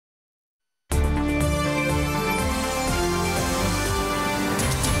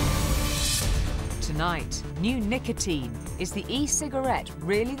Tonight, new nicotine. Is the e-cigarette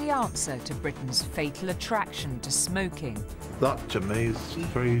really the answer to Britain's fatal attraction to smoking? That to me is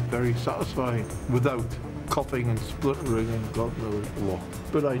very, very satisfying without coughing and spluttering and God knows what.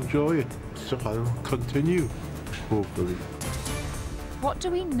 But I enjoy it, so I'll continue, hopefully. What do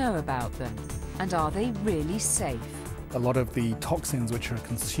we know about them? And are they really safe? A lot of the toxins which are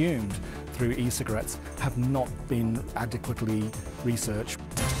consumed through e-cigarettes have not been adequately researched.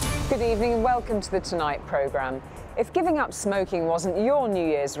 Good evening and welcome to the Tonight programme. If giving up smoking wasn't your New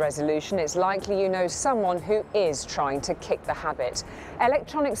Year's resolution, it's likely you know someone who is trying to kick the habit.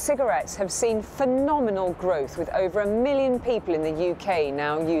 Electronic cigarettes have seen phenomenal growth, with over 1 million people in the UK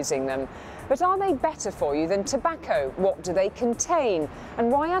now using them. But are they better for you than tobacco? What do they contain? And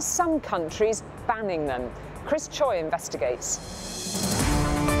why are some countries banning them? Choi investigates.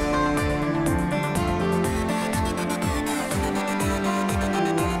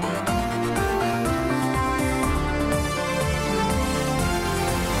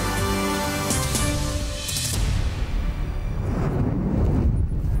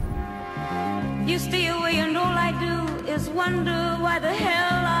 You stay away and all I do is wonder why the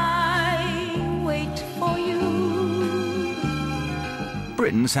hell I wait for you.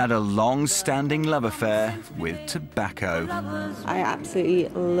 Britain's had a long-standing love affair with tobacco. I absolutely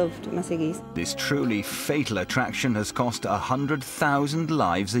loved my ciggies. This truly fatal attraction has cost 100,000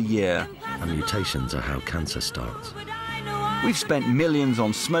 lives a year. And mutations are how cancer starts. We've spent millions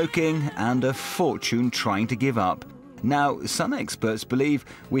on smoking and a fortune trying to give up. Now, some experts believe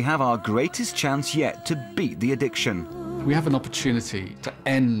we have our greatest chance yet to beat the addiction. We have an opportunity to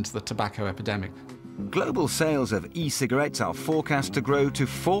end the tobacco epidemic. Global sales of e-cigarettes are forecast to grow to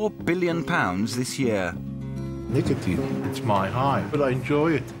 £4 billion this year. Nicotine, it's my high, but I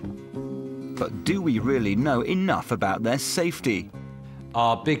enjoy it. But do we really know enough about their safety?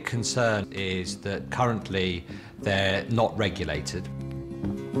 Our big concern is that currently they're not regulated.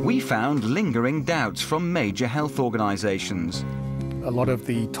 We found lingering doubts from major health organisations. A lot of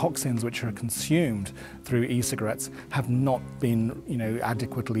the toxins which are consumed through e-cigarettes have not been,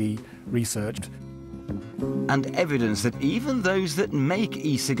 adequately researched. And evidence that even those that make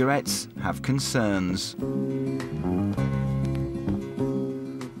e-cigarettes have concerns.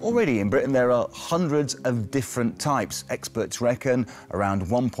 Already in Britain there are hundreds of different types. Experts reckon around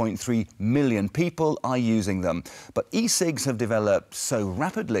 1.3 million people are using them. But e-cigs have developed so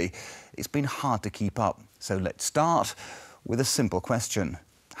rapidly, it's been hard to keep up. So let's start with a simple question.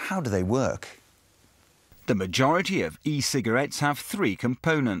 How do they work? The majority of e-cigarettes have three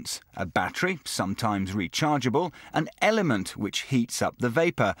components: a battery, sometimes rechargeable, an element which heats up the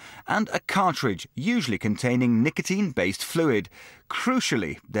vapour, and a cartridge, usually containing nicotine-based fluid.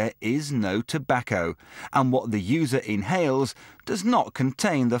 Crucially, there is no tobacco, and what the user inhales does not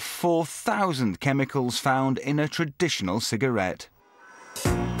contain the 4,000 chemicals found in a traditional cigarette.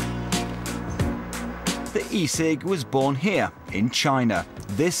 The e-cig was born here, in China.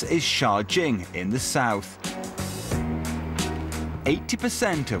 This is Shanghai in the south.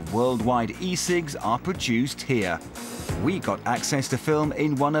 80% of worldwide e-cigs are produced here. We got access to film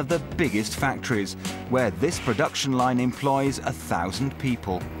in one of the biggest factories, where this production line employs 1,000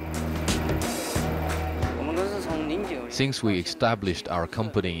 people. Since we established our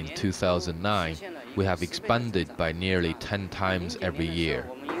company in 2009, we have expanded by nearly 10 times every year.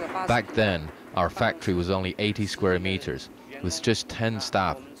 Back then, our factory was only 80 square meters, with just 10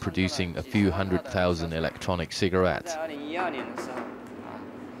 staff producing a few 100,000 electronic cigarettes.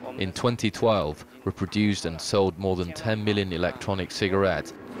 In 2012, we produced and sold more than 10 million electronic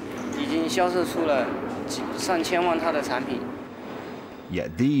cigarettes.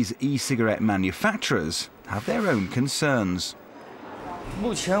 Yet these e-cigarette manufacturers have their own concerns.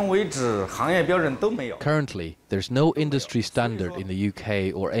 Currently, there's no industry standard in the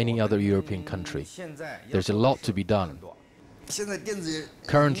UK or any other European country. There's a lot to be done.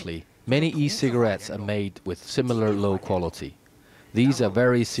 Currently, many e-cigarettes are made with similar low quality. These are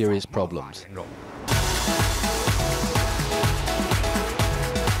very serious problems.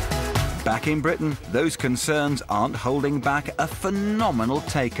 Back in Britain, those concerns aren't holding back a phenomenal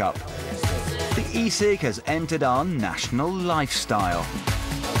take-up. The e-cig has entered our national lifestyle.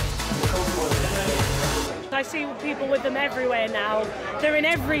 I see people with them everywhere now. They're in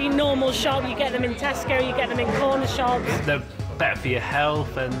every normal shop. You get them in Tesco, you get them in corner shops. They're better for your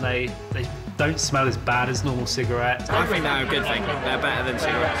health, and they don't smell as bad as normal cigarettes. I think they're a good thing. They're better than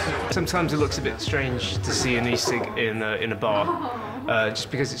cigarettes. Sometimes it looks a bit strange to see an e-cig in a bar, just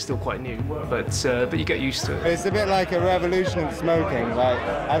because it's still quite new, but you get used to it. It's a bit like a revolution of smoking. Like,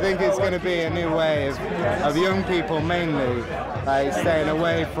 I think it's going to be a new way of young people mainly staying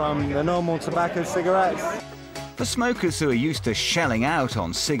away from the normal tobacco cigarettes. For smokers who are used to shelling out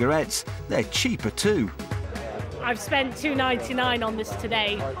on cigarettes, they're cheaper too. I've spent £2.99 on this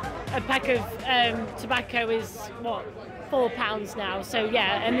today. A pack of tobacco is, what, £4 now. So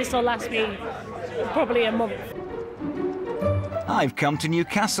yeah, and this will last me probably a month. I've come to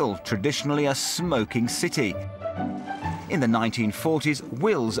Newcastle, traditionally a smoking city. In the 1940s,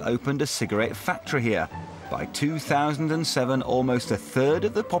 Wills opened a cigarette factory here. By 2007, almost a third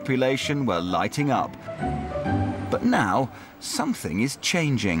of the population were lighting up. But now, something is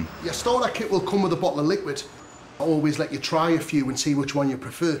changing. Your starter kit will come with a bottle of liquid. I always let you try a few and see which one you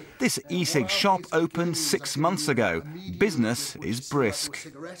prefer. This e-cig shop opened 6 months ago. Business is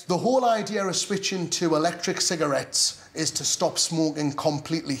brisk. The whole idea of switching to electric cigarettes is to stop smoking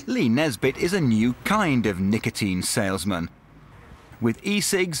completely. Lee Nesbitt is a new kind of nicotine salesman. With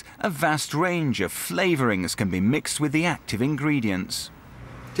e-cigs, a vast range of flavourings can be mixed with the active ingredients.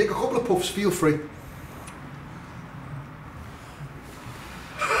 Take a couple of puffs, feel free.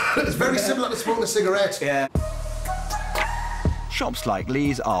 It's very similar to smoking a cigarette. Yeah. Shops like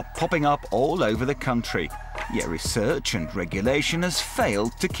Lee's are popping up all over the country, yet research and regulation has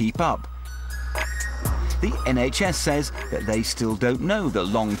failed to keep up. The NHS says that they still don't know the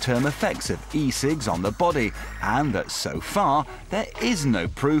long-term effects of e-cigs on the body, and that so far there is no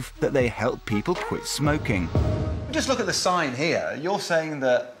proof that they help people quit smoking. Just look at the sign here. You're saying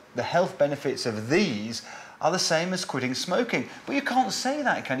that the health benefits of these are the same as quitting smoking. But you can't say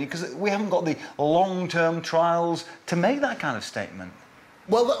that, can you? Because we haven't got the long-term trials to make that kind of statement.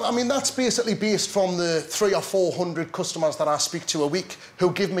 Well, I mean, that's basically based from the 300 or 400 customers that I speak to a week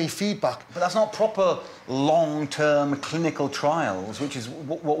who give me feedback. But that's not proper long-term clinical trials, which is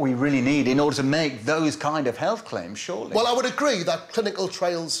what we really need in order to make those kind of health claims, surely. Well, I would agree that clinical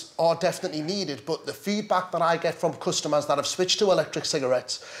trials are definitely needed, but the feedback that I get from customers that have switched to electric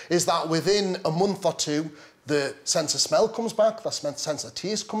cigarettes is that within a month or two, the sense of smell comes back, the sense of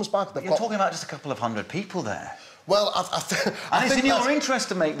taste comes back. You're talking about just a couple of hundred people there. Well, and it's in your interest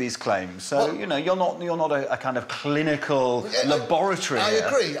to make these claims. So, well, you know, you're not a kind of clinical laboratory.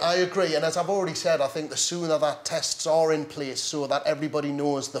 I agree. And as I've already said, I think the sooner that tests are in place so that everybody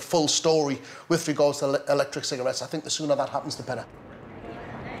knows the full story with regards to electric cigarettes, I think the sooner that happens, the better.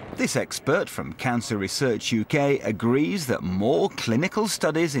 This expert from Cancer Research UK agrees that more clinical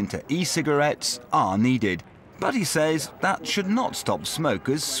studies into e-cigarettes are needed. But he says that should not stop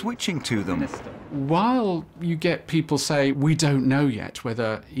smokers switching to them. While you get people say, we don't know yet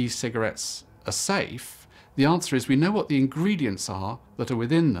whether e-cigarettes are safe, the answer is we know what the ingredients are that are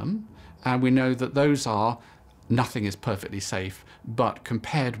within them, and we know that those are, nothing is perfectly safe, but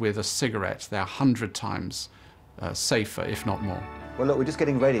compared with a cigarette, they're 100 times safer, if not more. Well, look, we're just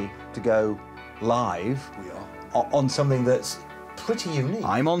getting ready to go live on something that's pretty unique.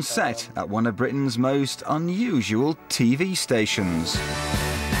 I'm on set at one of Britain's most unusual TV stations.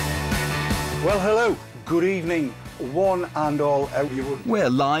 Well, hello, good evening, one and all out you would. We're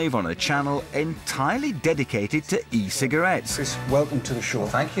live on a channel entirely dedicated to e-cigarettes. Chris, welcome to the show.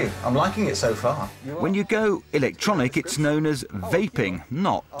 Thank you. I'm liking it so far. When you go electronic, it's known as vaping,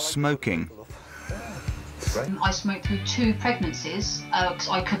 not smoking. I smoked through 2 pregnancies because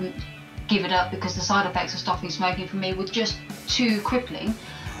I couldn't give it up because the side effects of stopping smoking for me were just too crippling.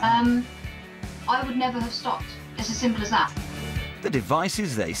 I would never have stopped. It's as simple as that. The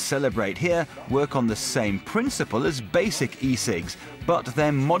devices they celebrate here work on the same principle as basic e-cigs, but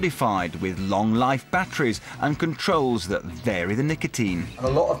they're modified with long-life batteries and controls that vary the nicotine. And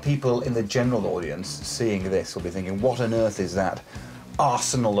a lot of people in the general audience seeing this will be thinking, what on earth is that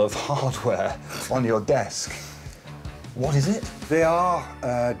arsenal of hardware on your desk? What is it? They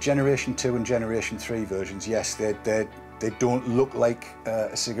are Generation 2 and Generation 3 versions, yes. They don't look like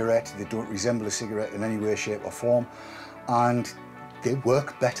a cigarette, they don't resemble a cigarette in any way, shape or form, and they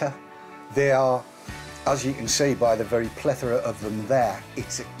work better. They are, as you can see by the very plethora of them there,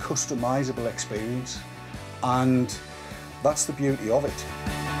 it's a customisable experience, and that's the beauty of it.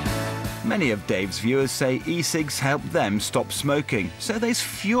 Many of Dave's viewers say e-cigs help them stop smoking, so there's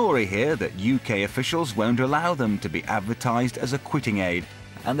fury here that UK officials won't allow them to be advertised as a quitting aid.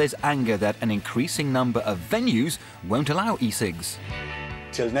 And there's anger that an increasing number of venues won't allow e-cigs.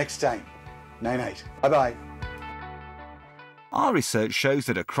 Till next time, night-night. Bye-bye. Our research shows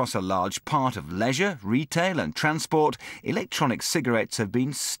that across a large part of leisure, retail and transport, electronic cigarettes have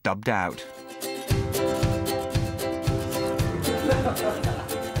been stubbed out.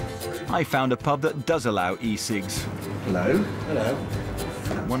 I found a pub that does allow e-cigs. Hello. Hello.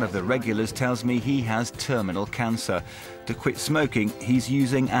 One of the regulars tells me he has terminal cancer. To quit smoking, he's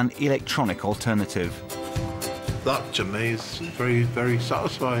using an electronic alternative. That to me is very, very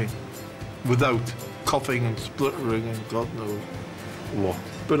satisfying, without coughing and spluttering and God knows what.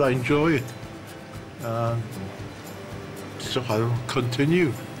 But I enjoy it. So I'll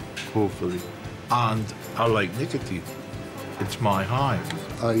continue, hopefully. And I like nicotine. It's my high.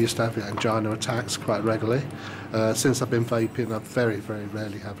 I used to have angina attacks quite regularly. Since I've been vaping, I very, very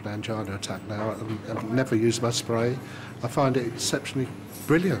rarely have an angina attack now. I've never used my spray. I find it exceptionally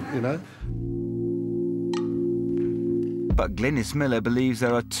brilliant, you know. But Glynis Miller believes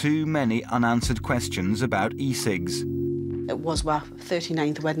there are too many unanswered questions about e-cigs. It was our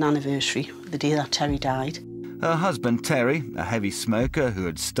 39th wedding anniversary, the day that Terry died. Her husband Terry, a heavy smoker who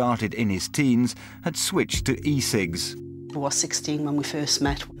had started in his teens, had switched to e-cigs. He was 16 when we first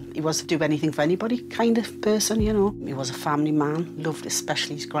met. He was a do anything for anybody kind of person, you know. He was a family man, loved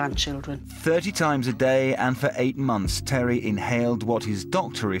especially his grandchildren. 30 times a day and for 8 months, Terry inhaled what his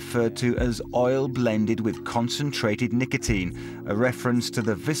doctor referred to as oil blended with concentrated nicotine, a reference to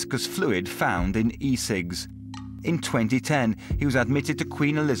the viscous fluid found in e-cigs. In 2010, he was admitted to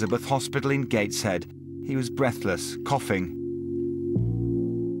Queen Elizabeth Hospital in Gateshead. He was breathless, coughing.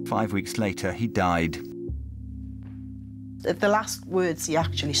 5 weeks later, he died. The last words he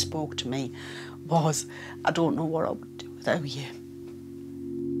actually spoke to me was, "I don't know what I would do without you."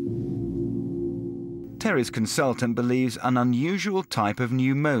 Terry's consultant believes an unusual type of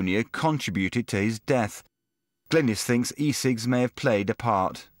pneumonia contributed to his death. Glynis thinks e-cigs may have played a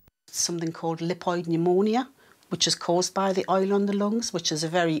part. Something called lipoid pneumonia, which is caused by the oil on the lungs, which is a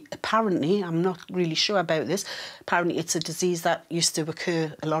very, apparently, I'm not really sure about this, apparently it's a disease that used to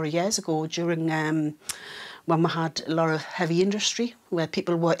occur a lot of years ago during when we had a lot of heavy industry where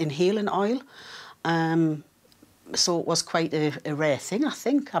people were inhaling oil. So it was quite a rare thing,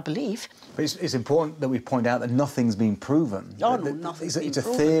 I believe. But it's important that we point out that nothing's been proven. Oh, no, nothing's been proven. It's a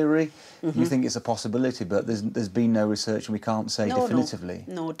theory. You think it's a possibility, but there's been no research and we can't say definitively.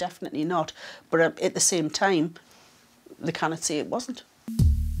 No, definitely not. But at the same time, they cannot say it wasn't.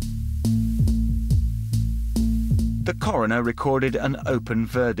 The coroner recorded an open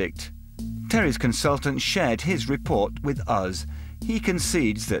verdict. Terry's consultant shared his report with us. He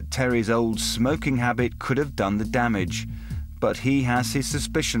concedes that Terry's old smoking habit could have done the damage, but he has his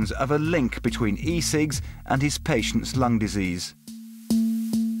suspicions of a link between e-cigs and his patient's lung disease.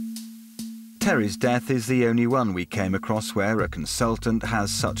 Terry's death is the only one we came across where a consultant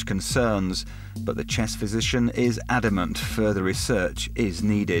has such concerns, but the chest physician is adamant further research is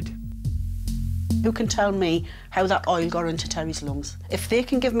needed. Who can tell me how that oil got into Terry's lungs? If they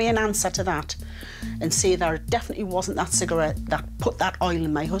can give me an answer to that and say that it definitely wasn't that cigarette that put that oil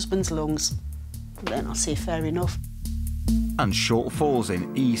in my husband's lungs, then I'll say fair enough. And shortfalls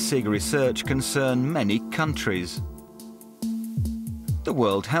in e-cig research concern many countries. The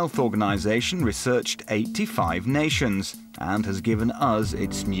World Health Organization researched 85 nations and has given us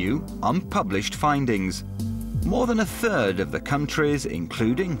its new, unpublished findings. More than a third of the countries,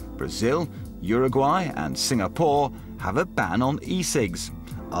 including Brazil, Uruguay and Singapore, have a ban on e-cigs.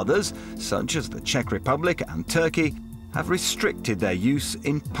 Others, such as the Czech Republic and Turkey, have restricted their use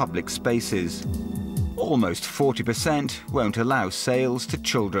in public spaces. Almost 40% won't allow sales to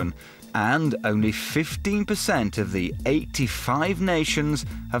children, and only 15% of the 85 nations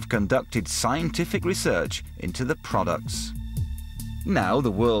have conducted scientific research into the products. Now the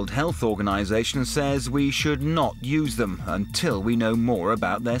World Health Organization says we should not use them until we know more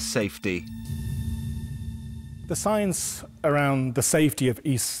about their safety. The science around the safety of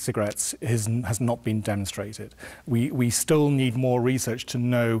e-cigarettes has not been demonstrated. We still need more research to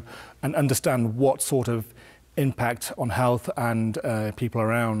know and understand what sort of impact on health and people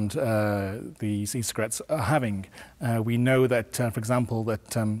around these e-cigarettes are having. We know that, for example,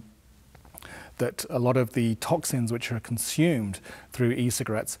 that a lot of the toxins which are consumed through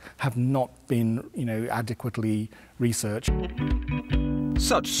e-cigarettes have not been, adequately researched.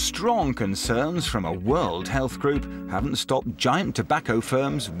 Such strong concerns from a World Health Group haven't stopped giant tobacco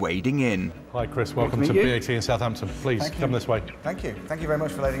firms wading in. Hi Chris, welcome to BAT in Southampton. Please come this way. Thank you. Thank you very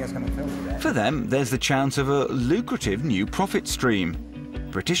much for letting us come and film today. For them, there's the chance of a lucrative new profit stream.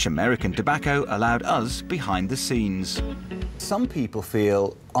 British American Tobacco allowed us behind the scenes. Some people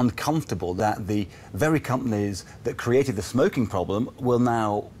feel uncomfortable that the very companies that created the smoking problem will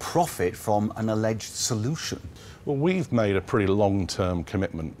now profit from an alleged solution. Well, we've made a pretty long-term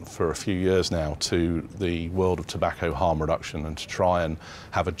commitment for a few years now to the world of tobacco harm reduction and to try and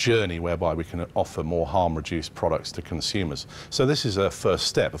have a journey whereby we can offer more harm-reduced products to consumers. So this is a first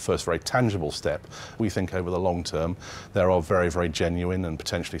step, a first very tangible step. We think over the long term there are very, very genuine and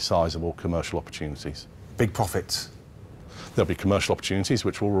potentially sizable commercial opportunities. Big profits. There'll be commercial opportunities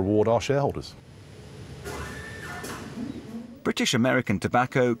which will reward our shareholders. British American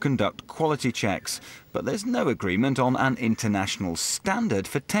Tobacco conduct quality checks, but there's no agreement on an international standard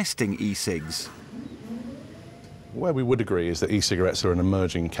for testing e-cigs. Where we would agree is that e-cigarettes are an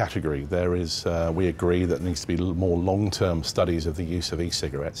emerging category. We agree that there needs to be more long-term studies of the use of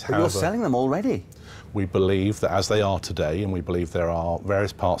e-cigarettes. But you're selling them already. We believe that as they are today, and we believe there are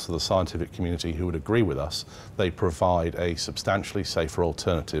various parts of the scientific community who would agree with us, they provide a substantially safer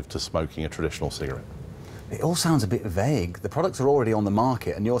alternative to smoking a traditional cigarette. It all sounds a bit vague. The products are already on the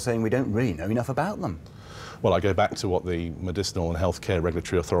market and you're saying we don't really know enough about them. Well, I go back to what the Medicinal and Healthcare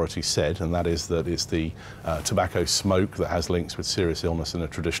Regulatory Authority said, and that is that it's the tobacco smoke that has links with serious illness in a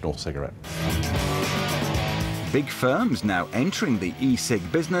traditional cigarette. Big firms now entering the e-cig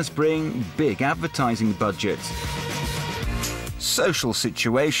business bring big advertising budgets. Social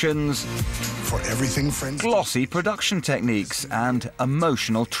situations, for everything friends, glossy production techniques and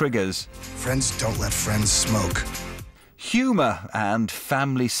emotional triggers. Friends don't let friends smoke. Humour and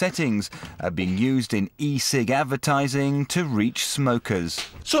family settings are being used in e-cig advertising to reach smokers.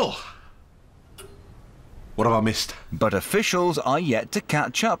 So, what have I missed? But officials are yet to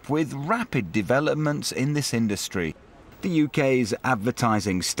catch up with rapid developments in this industry. The UK's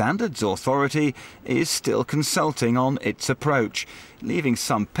Advertising Standards Authority is still consulting on its approach, leaving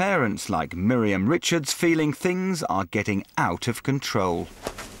some parents like Miriam Richards feeling things are getting out of control.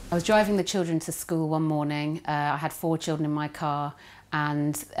 I was driving the children to school one morning. I had 4 children in my car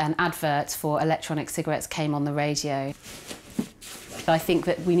and an advert for electronic cigarettes came on the radio. I think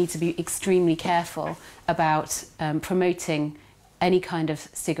that we need to be extremely careful about promoting any kind of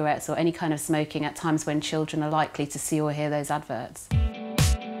cigarettes or any kind of smoking at times when children are likely to see or hear those adverts.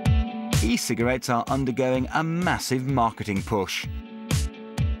 E-cigarettes are undergoing a massive marketing push.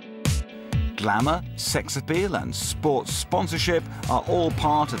 Glamour, sex appeal and sports sponsorship are all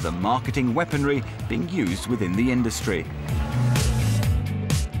part of the marketing weaponry being used within the industry.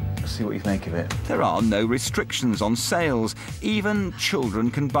 Let's see what you make of it. There are no restrictions on sales. Even children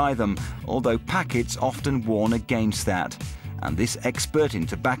can buy them, although packets often warn against that. And this expert in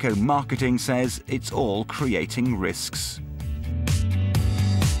tobacco marketing says it's all creating risks.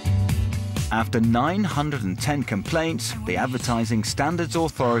 After 910 complaints, the Advertising Standards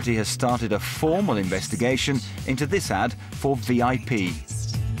Authority has started a formal investigation into this ad for VIP.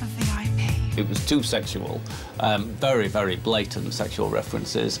 It was too sexual, very, very blatant sexual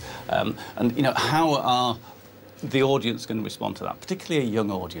references. And, you know, how are the audience going to respond to that, particularly a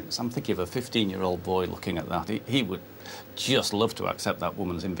young audience? I'm thinking of a 15-year-old boy looking at that. He would just love to accept that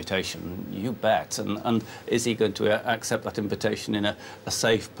woman's invitation, you bet. And is he going to accept that invitation in a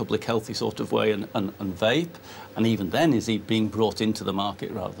safe, public, healthy sort of way and vape? And even then, is he being brought into the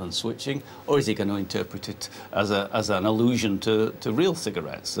market rather than switching? Or is he going to interpret it as an allusion to real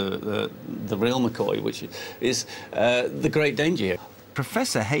cigarettes, the real McCoy, which is the great danger here?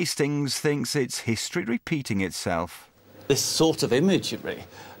 Professor Hastings thinks it's history repeating itself. This sort of imagery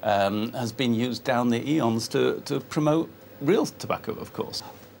has been used down the eons to promote real tobacco, of course.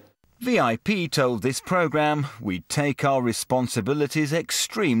 VIP told this programme, "We take our responsibilities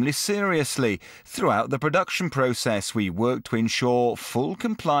extremely seriously. Throughout the production process, we work to ensure full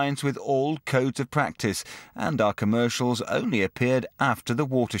compliance with all codes of practice, and our commercials only appeared after the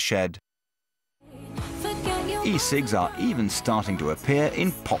watershed." E-cigs are even starting to appear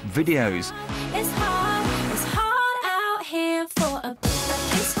in pop videos. It's hard out here for a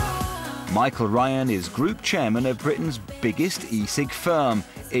Michael Ryan is group chairman of Britain's biggest e-cig firm.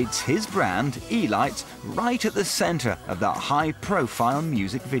 It's his brand, E-Lights, right at the centre of that high-profile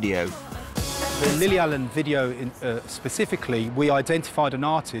music video. The Lily Allen video specifically, we identified an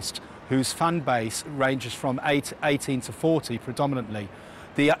artist whose fan base ranges from 18 to 40 predominantly.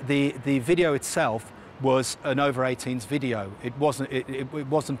 The video itself was an over-18s video. It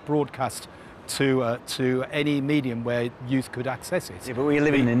wasn't broadcast to any medium where youth could access it. Yeah, but we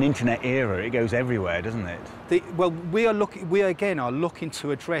live in an internet era. It goes everywhere, doesn't it? Well, we again are looking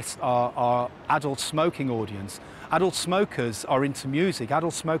to address our adult smoking audience. Adult smokers are into music.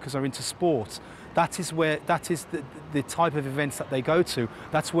 Adult smokers are into sports. That is the type of events that they go to.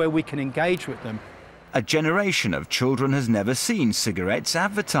 That's where we can engage with them. A generation of children has never seen cigarettes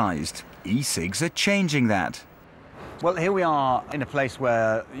advertised. E-cigs are changing that. Well, here we are in a place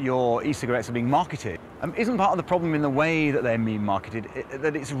where your e-cigarettes are being marketed. Isn't part of the problem in the way that they're being marketed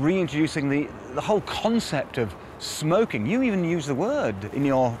that it's reintroducing the whole concept of smoking? You even use the word in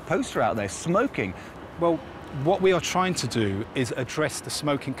your poster out there, smoking. Well, what we are trying to do is address the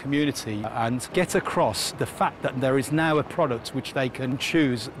smoking community and get across the fact that there is now a product which they can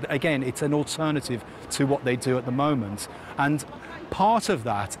choose. Again, it's an alternative to what they do at the moment. And part of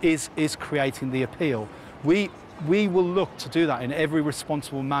that is creating the appeal. We will look to do that in every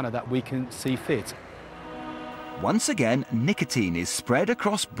responsible manner that we can see fit. Once again, nicotine is spread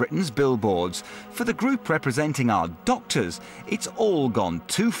across Britain's billboards. For the group representing our doctors, it's all gone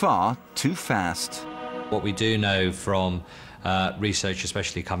too far, too fast. What we do know from research,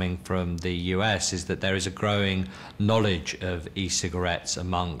 especially coming from the US, is that there is a growing knowledge of e-cigarettes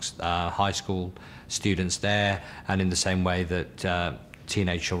amongst high school students there, and in the same way that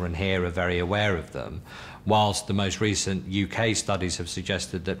teenage children here are very aware of them. Whilst the most recent UK studies have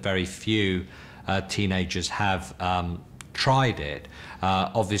suggested that very few teenagers have tried it,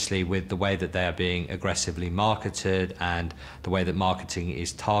 obviously with the way that they are being aggressively marketed and the way that marketing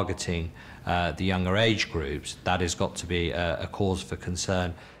is targeting the younger age groups, that has got to be a cause for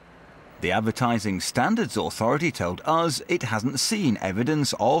concern. The Advertising Standards Authority told us it hasn't seen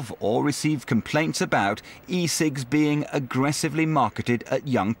evidence of or received complaints about e-cigs being aggressively marketed at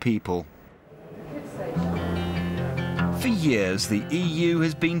young people. For years, the EU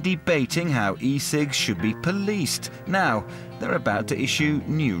has been debating how e-cigs should be policed. Now, they're about to issue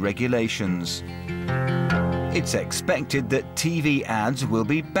new regulations. It's expected that TV ads will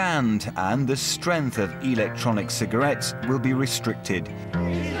be banned and the strength of electronic cigarettes will be restricted.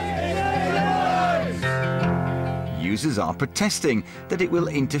 Users are protesting that it will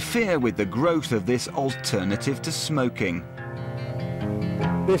interfere with the growth of this alternative to smoking.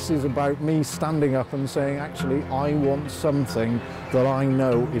 This is about me standing up and saying, actually, I want something that I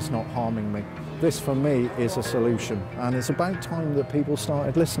know is not harming me. This, for me, is a solution, and it's about time that people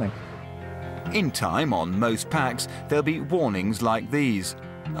started listening. In time, on most packs, there'll be warnings like these,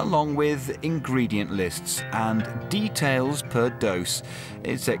 along with ingredient lists and details per dose.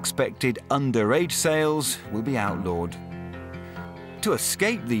 It's expected underage sales will be outlawed. To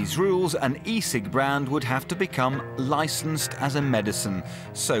escape these rules, an e-cig brand would have to become licensed as a medicine.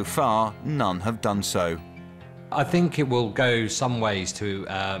 So far, none have done so. I think it will go some ways to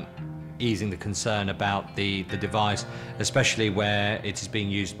easing the concern about the device, especially where it is being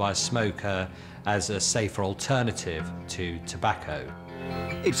used by a smoker as a safer alternative to tobacco.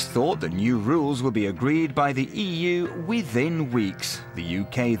 It's thought that new rules will be agreed by the EU within weeks. The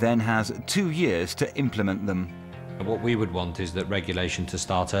UK then has 2 years to implement them. What we would want is that regulation to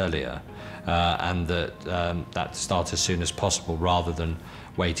start earlier and that start as soon as possible rather than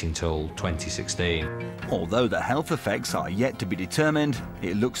waiting till 2016. Although the health effects are yet to be determined,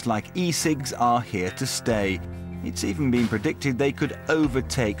 it looks like e-cigs are here to stay. It's even been predicted they could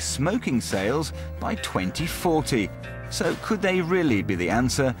overtake smoking sales by 2040. So could they really be the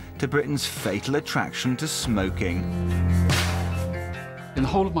answer to Britain's fatal attraction to smoking? In the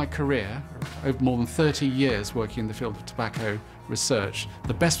whole of my career, over more than 30 years working in the field of tobacco research,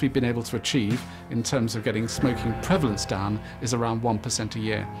 the best we've been able to achieve in terms of getting smoking prevalence down is around 1% a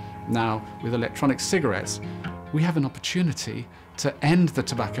year. Now, with electronic cigarettes, we have an opportunity to end the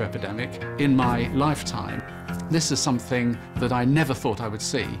tobacco epidemic in my lifetime. This is something that I never thought I would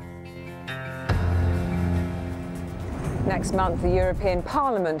see. Next month, the European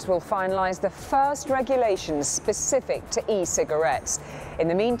Parliament will finalise the first regulations specific to e-cigarettes. In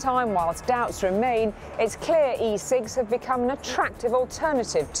the meantime, whilst doubts remain, it's clear e-cigs have become an attractive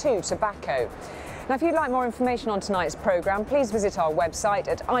alternative to tobacco. Now, if you'd like more information on tonight's programme, please visit our website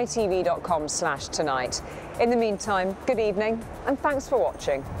at itv.com/tonight. In the meantime, good evening and thanks for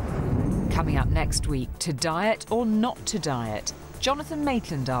watching. Coming up next week, to diet or not to diet? Jonathan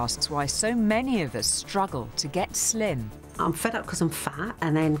Maitland asks why so many of us struggle to get slim. I'm fed up because I'm fat,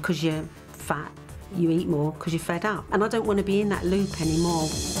 and then because you're fat, you eat more because you're fed up. And I don't want to be in that loop anymore.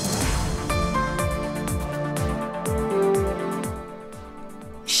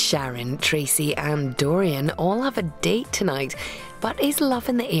 Sharon, Tracy and Dorian all have a date tonight, but is love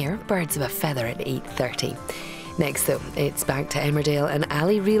in the air? Birds of a feather at 8:30. Next though, it's back to Emmerdale and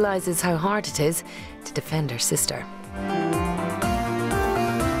Ali realises how hard it is to defend her sister.